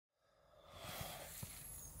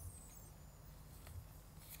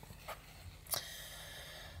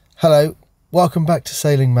Hello, welcome back to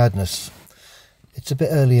Sailing Madness. It's a bit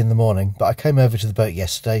early in the morning, but I came over to the boat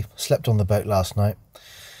yesterday, slept on the boat last night,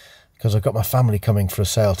 because I've got my family coming for a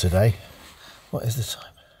sail today. What is the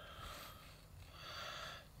time?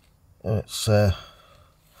 Oh, it's, not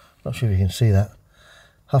sure if you can see that,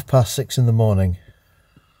 6:30 in the morning,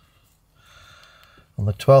 on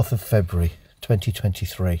the 12th of February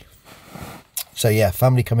 2023. So yeah,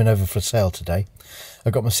 family coming over for a sail today.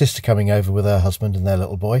 I've got my sister coming over with her husband and their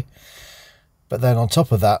little boy. But then on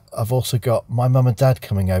top of that, I've also got my mum and dad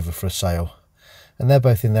coming over for a sail. And they're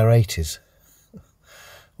both in their 80s.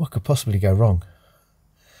 What could possibly go wrong?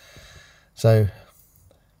 So,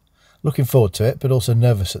 looking forward to it, but also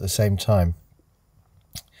nervous at the same time.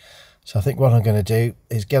 So I think what I'm going to do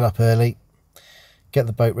is get up early, get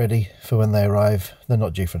the boat ready for when they arrive. They're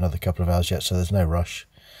not due for another couple of hours yet, so there's no rush.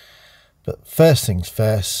 But first things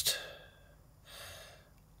first,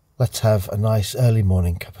 let's have a nice early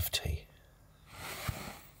morning cup of tea.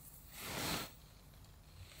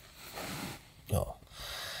 Oh,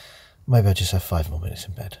 maybe I'll just have 5 more minutes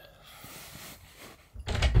in bed.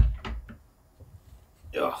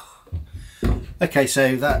 Oh. Okay,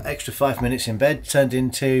 so that extra 5 minutes in bed turned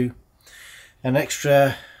into an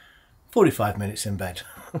extra 45 minutes in bed.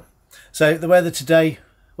 So the weather today,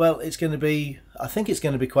 well, it's going to be, I think it's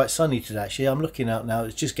going to be quite sunny today actually. I'm looking out now,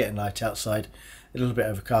 it's just getting light outside. A little bit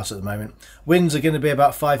overcast at the moment. Winds are going to be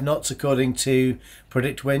about 5 knots according to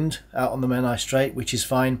Predict Wind out on the Menai Strait, which is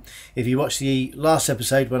fine. If you watch the last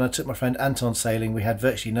episode when I took my friend Anton sailing, we had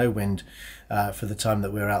virtually no wind for the time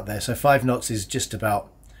that we were out there. So 5 knots is just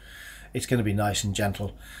about, it's going to be nice and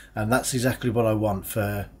gentle. And that's exactly what I want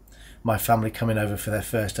for my family coming over for their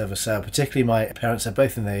first ever sail. Particularly my parents are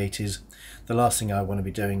both in their 80s. The last thing I want to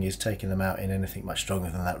be doing is taking them out in anything much stronger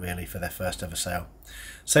than that really for their first ever sail.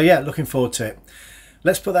 So yeah, looking forward to it.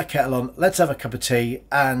 Let's put that kettle on, let's have a cup of tea,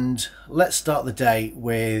 and let's start the day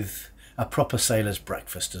with a proper sailor's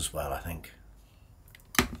breakfast as well, I think.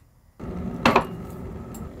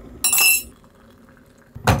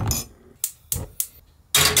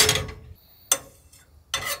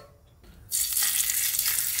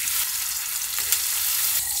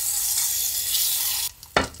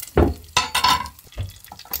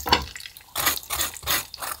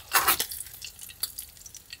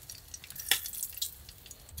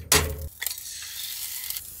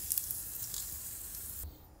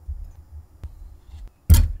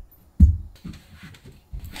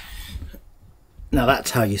 Now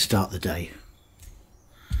that's how you start the day.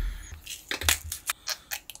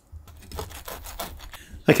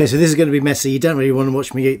 Okay, so this is going to be messy. You don't really want to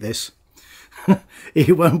watch me eat this.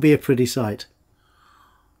 It won't be a pretty sight.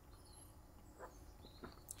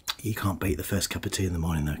 You can't beat the first cup of tea in the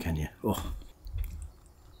morning though, can you? Oh.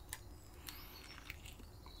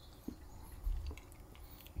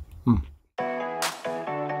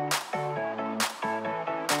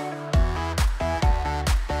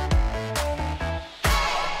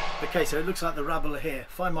 Okay, so it looks like the rabble are here.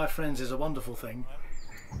 Find my friends is a wonderful thing.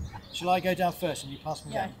 Shall I go down first and you pass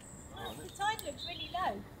me down? Oh, the time looks really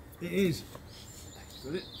low. It is.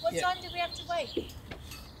 What time do we have to wait?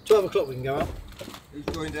 12 o'clock we can go out. Who's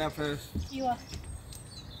going down first? You are.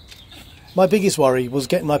 My biggest worry was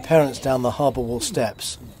getting my parents down the harbour wall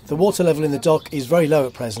steps. The water level in the dock is very low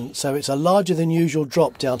at present, so it's a larger than usual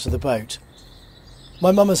drop down to the boat.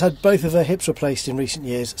 My mum has had both of her hips replaced in recent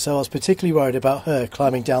years, so I was particularly worried about her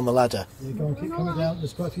climbing down the ladder. Yeah, go on, keep coming down.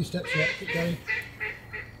 There's quite a few steps yet. Keep going.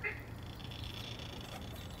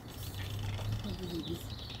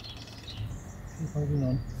 Keep holding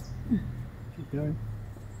on. Keep going.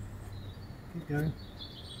 Keep going.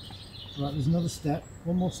 Right, there's another step.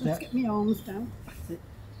 One more step. Let's get my arms down.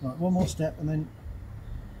 Right, one more step and then...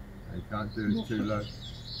 You can't do this too low.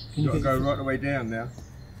 Can You've got to go right the way down now.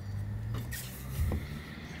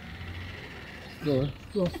 Go on,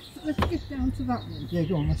 go on. Let's get down to that one. Yeah,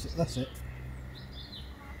 go on, that's it, that's it.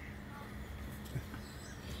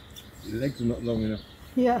 Your legs are not long enough.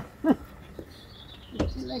 Yeah.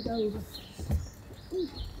 Get your leg over. Is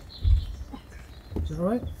that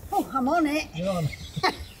alright? Oh, I'm on it. You're on.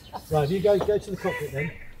 Right, you go to the cockpit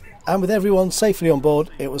then. And with everyone safely on board,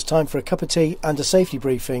 it was time for a cup of tea and a safety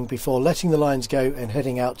briefing before letting the lines go and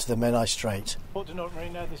heading out to the Menai Strait. Port to North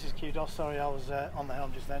Marina, this is QDOS. Sorry, I was on the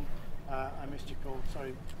helm just then. I missed your call. Sorry,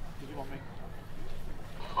 did you want me?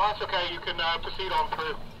 Oh, that's okay. You can proceed on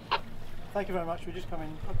through. Thank you very much. We're just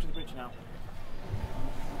coming up to the bridge now.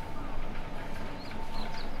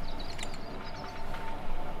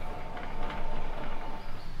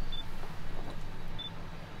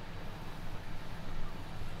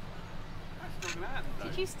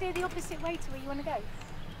 Did you steer the opposite way to where you want to go?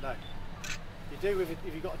 No. You do if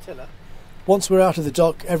you've got a tiller. Once we're out of the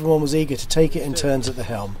dock, everyone was eager to take it in turns at the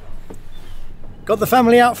helm. Got the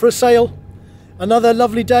family out for a sail. Another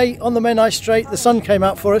lovely day on the Menai Strait. The sun came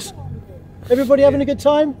out for us. Everybody having a good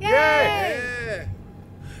time? Yay!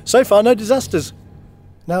 So far, no disasters.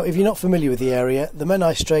 Now, if you're not familiar with the area, the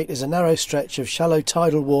Menai Strait is a narrow stretch of shallow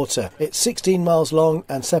tidal water. It's 16 miles long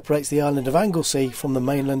and separates the island of Anglesey from the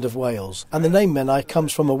mainland of Wales. And the name Menai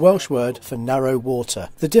comes from a Welsh word for narrow water.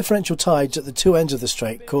 The differential tides at the two ends of the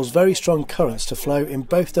strait cause very strong currents to flow in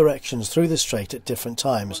both directions through the strait at different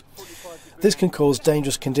times. This can cause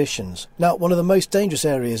dangerous conditions. Now, one of the most dangerous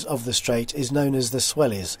areas of the strait is known as the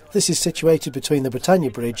Swellies. This is situated between the Britannia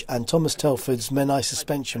Bridge and Thomas Telford's Menai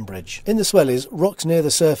Suspension Bridge. In the Swellies, rocks near the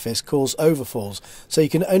surface cause overfalls, so you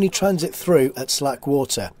can only transit through at slack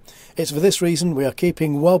water. It's for this reason we are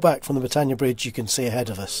keeping well back from the Britannia Bridge you can see ahead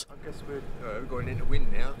of us. I guess we're going into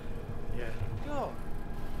wind now. Yeah. Oh.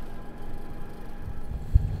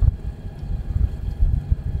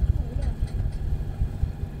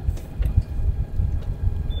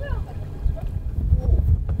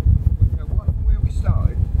 Where we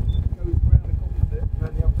started, it goes round the corner there,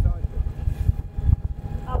 round the outside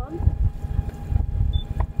there. How long?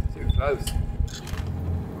 Too close.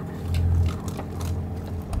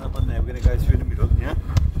 Up on there, we're going to go through the middle, yeah?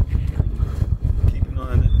 Keep an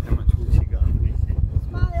eye on it, how much water you got underneath it.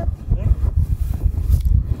 Smile.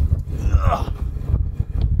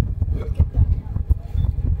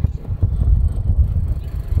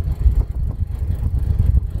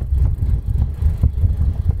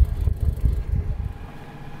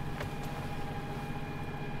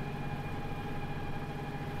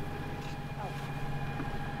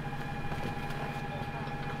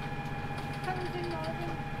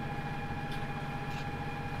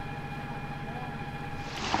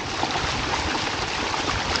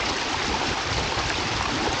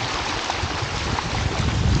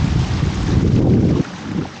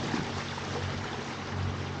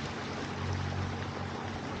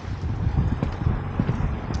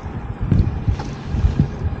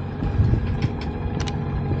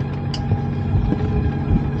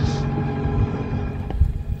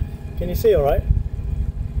 Can you see all right?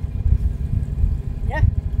 Yeah.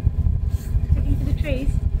 Sticking to the trees.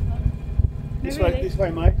 This No, way, really? this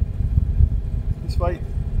way, mate. This way,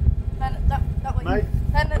 No, that way. mate.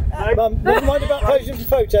 No, Mum, never mind about posing for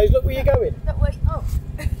photos. Look where you're going. that way. Oh.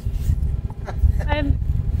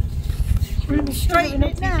 Straighten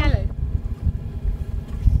it now.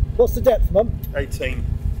 What's the depth, Mum? 18.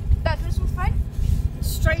 That this one's fine.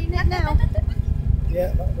 Straighten it now.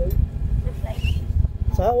 Yeah, that'll do.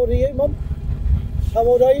 So how old are you, Mum? How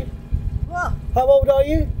old are you? What? How old are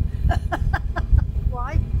you?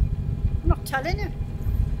 Why? I'm not telling you.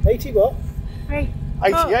 80 what?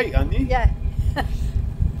 88, aren't you? Yeah.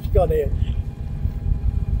 Go on, Ian.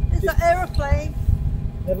 Is that aeroplane?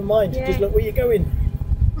 Never mind, Yeah. just look where you're going.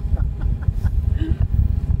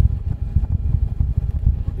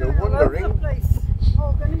 You're Going all over wondering. the place.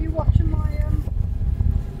 Oh, then are you watching my am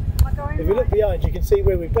I going If you look right? behind, you can see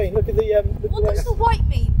where we've been. Look at the look What at does the white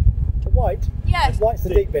mean? the white. Yes. White's the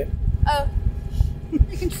deep bit. Oh, You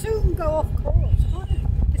can soon go off course, can't you?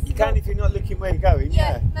 This You is can if you're not looking where you're going,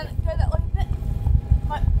 yeah. yeah. No, go that way a bit.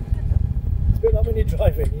 Right. It's a bit like when you're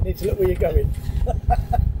driving. You need to look where you're going.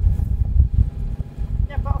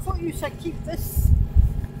 Yeah, but I thought you said keep this.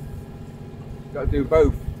 Got to do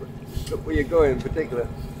both. Look where you're going in particular.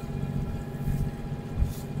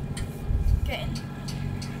 Get in.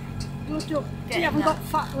 Look up. Get You haven't in got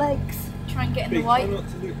fat legs. Try and get in Big, the white. try not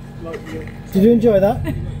to look like you're... Did you enjoy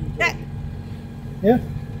that? Yeah. Yeah?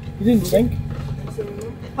 You didn't sink?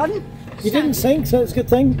 Pardon? You didn't sink, so it's a good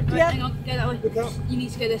thing. Right, Yeah. hang on. Go that way. Look up. You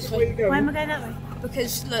need to go this Where you way. going? Why am I going that way?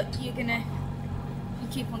 Because look, you're gonna. You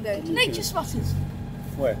keep on going. Nature spotters.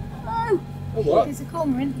 Where? Oh. Oh, what? There's a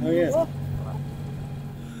cormorant. Oh, yeah.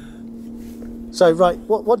 So right,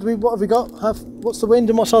 what have we got? What's the wind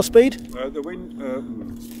and what's our speed? The wind,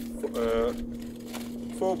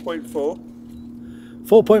 4.4,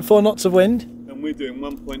 4.4 knots of wind, and we're doing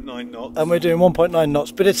 1.9 knots. and we're doing 1.9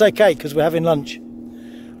 knots, but it's okay because we're having lunch.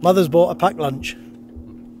 Mother's bought a packed lunch.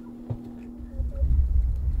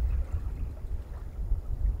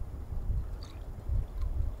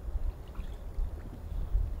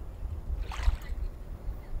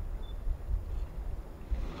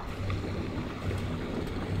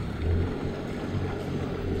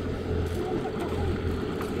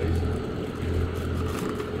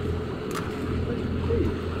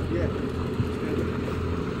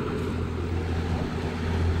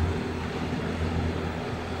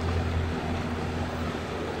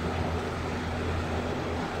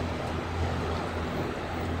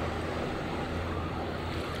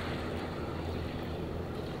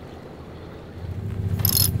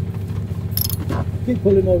 Keep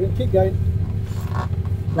pulling, Morgan. Keep going.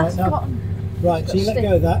 That's Right now. forgotten. Right, so you let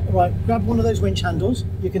go of that. Right, grab one of those winch handles.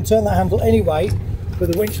 You can turn that handle any way, but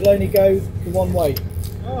the winch will only go the one way.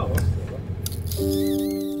 Oh,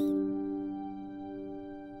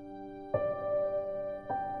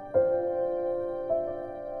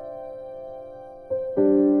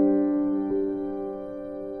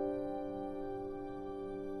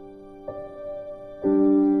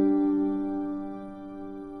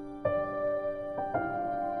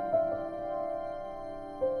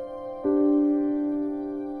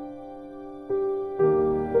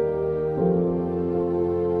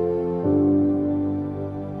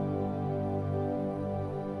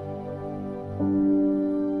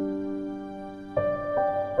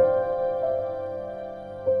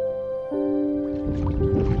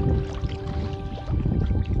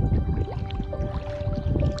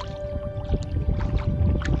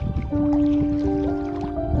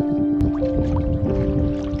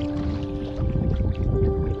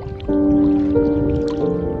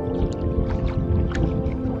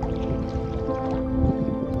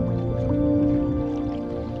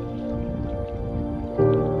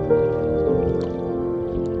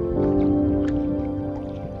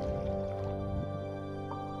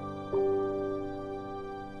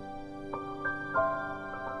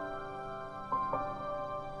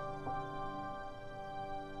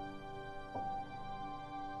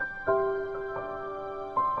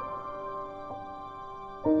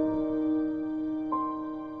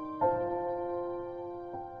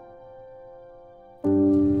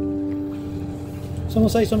 Someone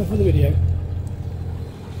say something for the video.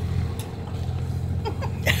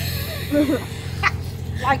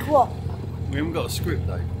 Like what? we haven't got a script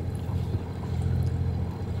though.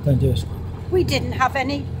 Don't do it. We didn't have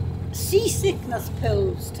any seasickness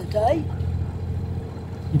pills today.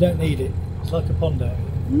 You don't need it. It's like a pond out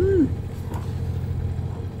here.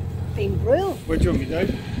 Been brilliant. Where do you want me,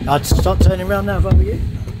 Dave? I'd start turning around now if I were you.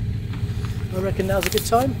 I reckon now's a good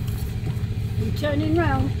time. You turning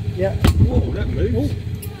round? Yeah. Whoa, that moves.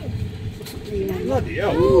 Bloody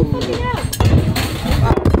hell.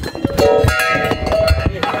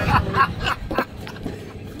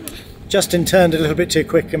 Justin turned a little bit too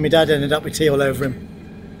quick and my dad ended up with tea all over him.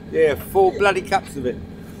 Yeah, 4 bloody cups of it.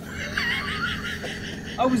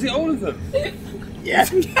 Oh, was it all of them? Yeah.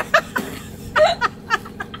 So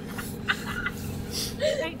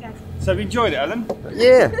have you enjoyed it, Alan?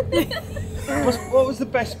 Yeah, What was the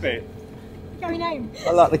best bit? Going home.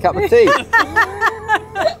 I like the cup of tea.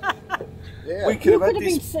 Yeah. We could have had Could have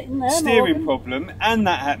been this sitting there. steering Morgan. problem and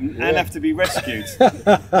that happened and have to be rescued. Oh,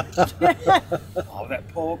 that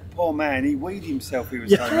poor man, he weed himself, he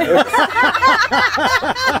was so nervous.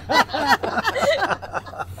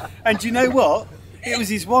 And do you know what? It was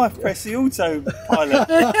his wife pressed the autopilot.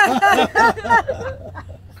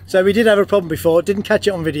 So we did have a problem before, didn't catch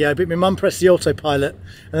it on video, but my mum pressed the autopilot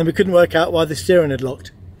and then we couldn't work out why the steering had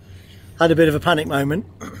locked. Had a bit of a panic moment.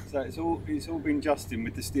 So it's all been Justin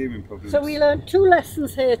with the steering problems. So we learned 2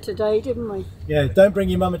 lessons here today, didn't we? Yeah, don't bring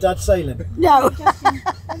your mum and dad sailing. No.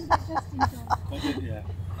 Yeah.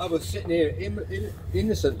 I was sitting here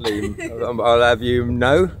innocently. I'll have you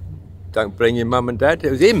know, don't bring your mum and dad.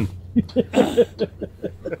 It was him. What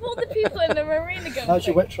the people in the marina going How's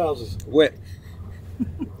your wet trousers? Wet.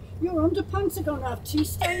 Your underpants are going to have tea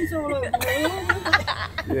stains all over them.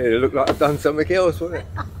 Yeah, it looked like I'd done something else, wouldn't it?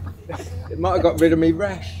 It might have got rid of me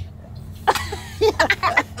rash.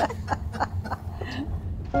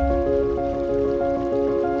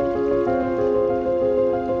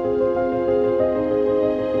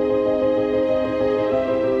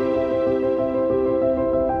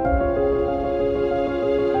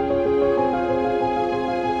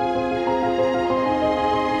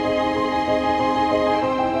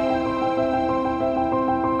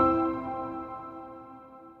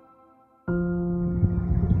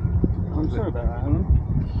 I'm sorry about that, Alan.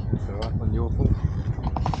 It's alright, on your fault.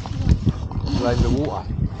 Blame the water.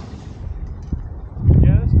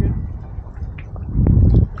 Yeah, that's good.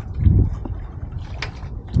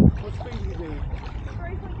 What speed are you doing?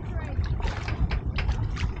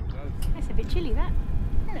 3.3. That's a bit chilly, that.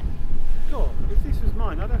 Isn't it? God, if this was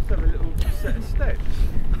mine, I'd have to have a little set of steps.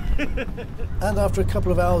 And after a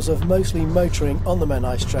couple of hours of mostly motoring on the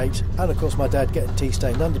Menai Strait, and of course my dad getting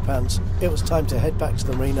tea-stained underpants, it was time to head back to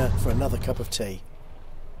the marina for another cup of tea.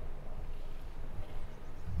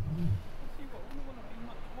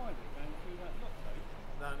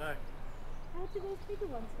 No. How do those bigger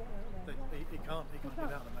ones get out there? He can't get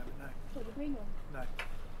out at the moment, no. What, the green one? No.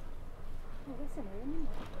 Oh, that's annoying, isn't it?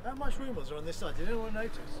 How much room was there on this side? Did anyone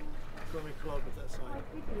notice? When we clogged with that side. Quite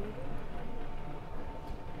quickly.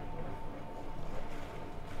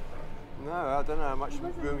 No, I don't know how much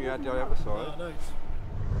room you had the other side. No.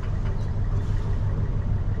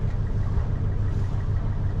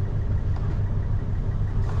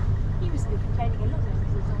 He was complaining a lot then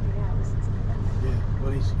because he was on the hours and stuff. Yeah,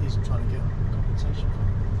 well, he's trying to get compensation for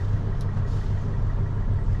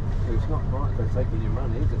it. It's not right they're taking your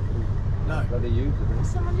money, is it? No. Bloody using Does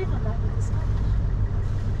it. someone live on that with the stage?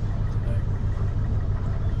 No.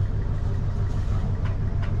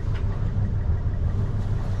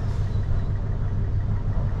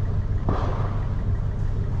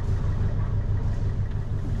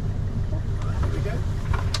 Right, here we go.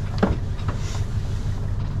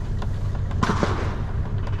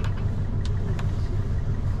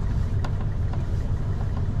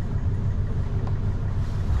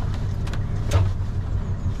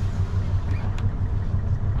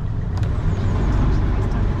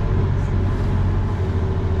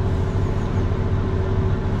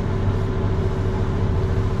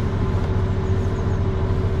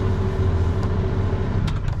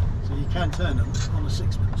 So you can turn them on a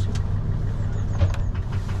sixpence.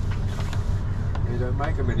 They don't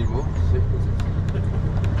make them anymore. Sixpences.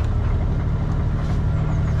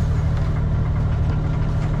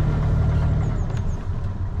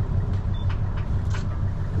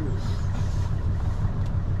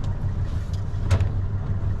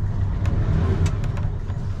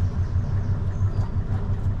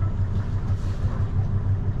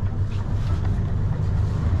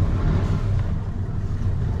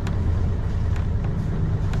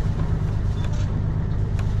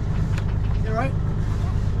 You all right?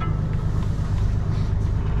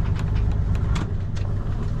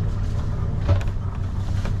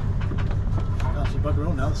 Can't see bugger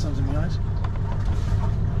all now, the sun's in my eyes.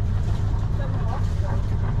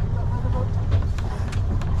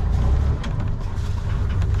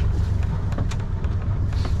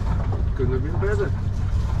 Couldn't have been better.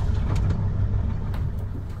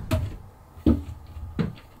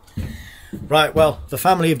 Right, well, the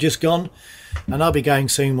family have just gone and I'll be going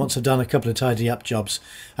soon once I've done a couple of tidy up jobs.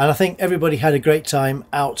 And I think everybody had a great time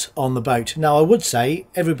out on the boat. Now, I would say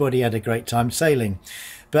everybody had a great time sailing.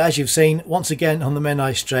 But as you've seen, once again on the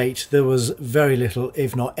Menai Strait, there was very little,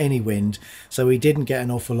 if not any wind, so we didn't get an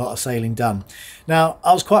awful lot of sailing done. Now,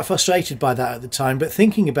 I was quite frustrated by that at the time, but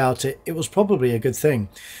thinking about it, it was probably a good thing.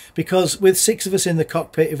 Because with 6 of us in the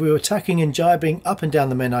cockpit, if we were tacking and jibing up and down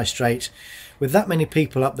the Menai Strait, with that many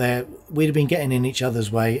people up there, we'd have been getting in each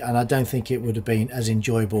other's way, and I don't think it would have been as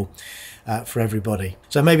enjoyable for everybody.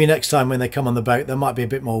 So maybe next time when they come on the boat, there might be a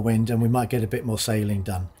bit more wind and we might get a bit more sailing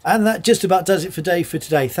done. And that just about does it for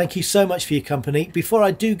today. Thank you so much for your company. Before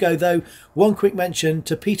I do go though, one quick mention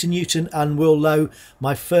to Peter Newton and Will Lowe,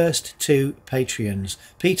 my first 2 Patreons.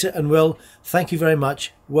 Peter and Will, thank you very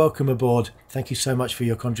much. Welcome aboard. Thank you so much for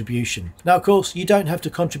your contribution. Now, of course, you don't have to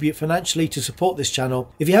contribute financially to support this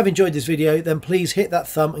channel. If you have enjoyed this video, then please hit that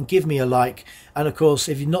thumb and give me a like. And of course,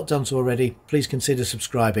 if you've not done so already, please consider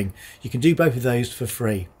subscribing. You can do both of those for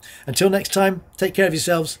free. Until next time, take care of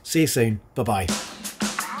yourselves. See you soon. Bye-bye.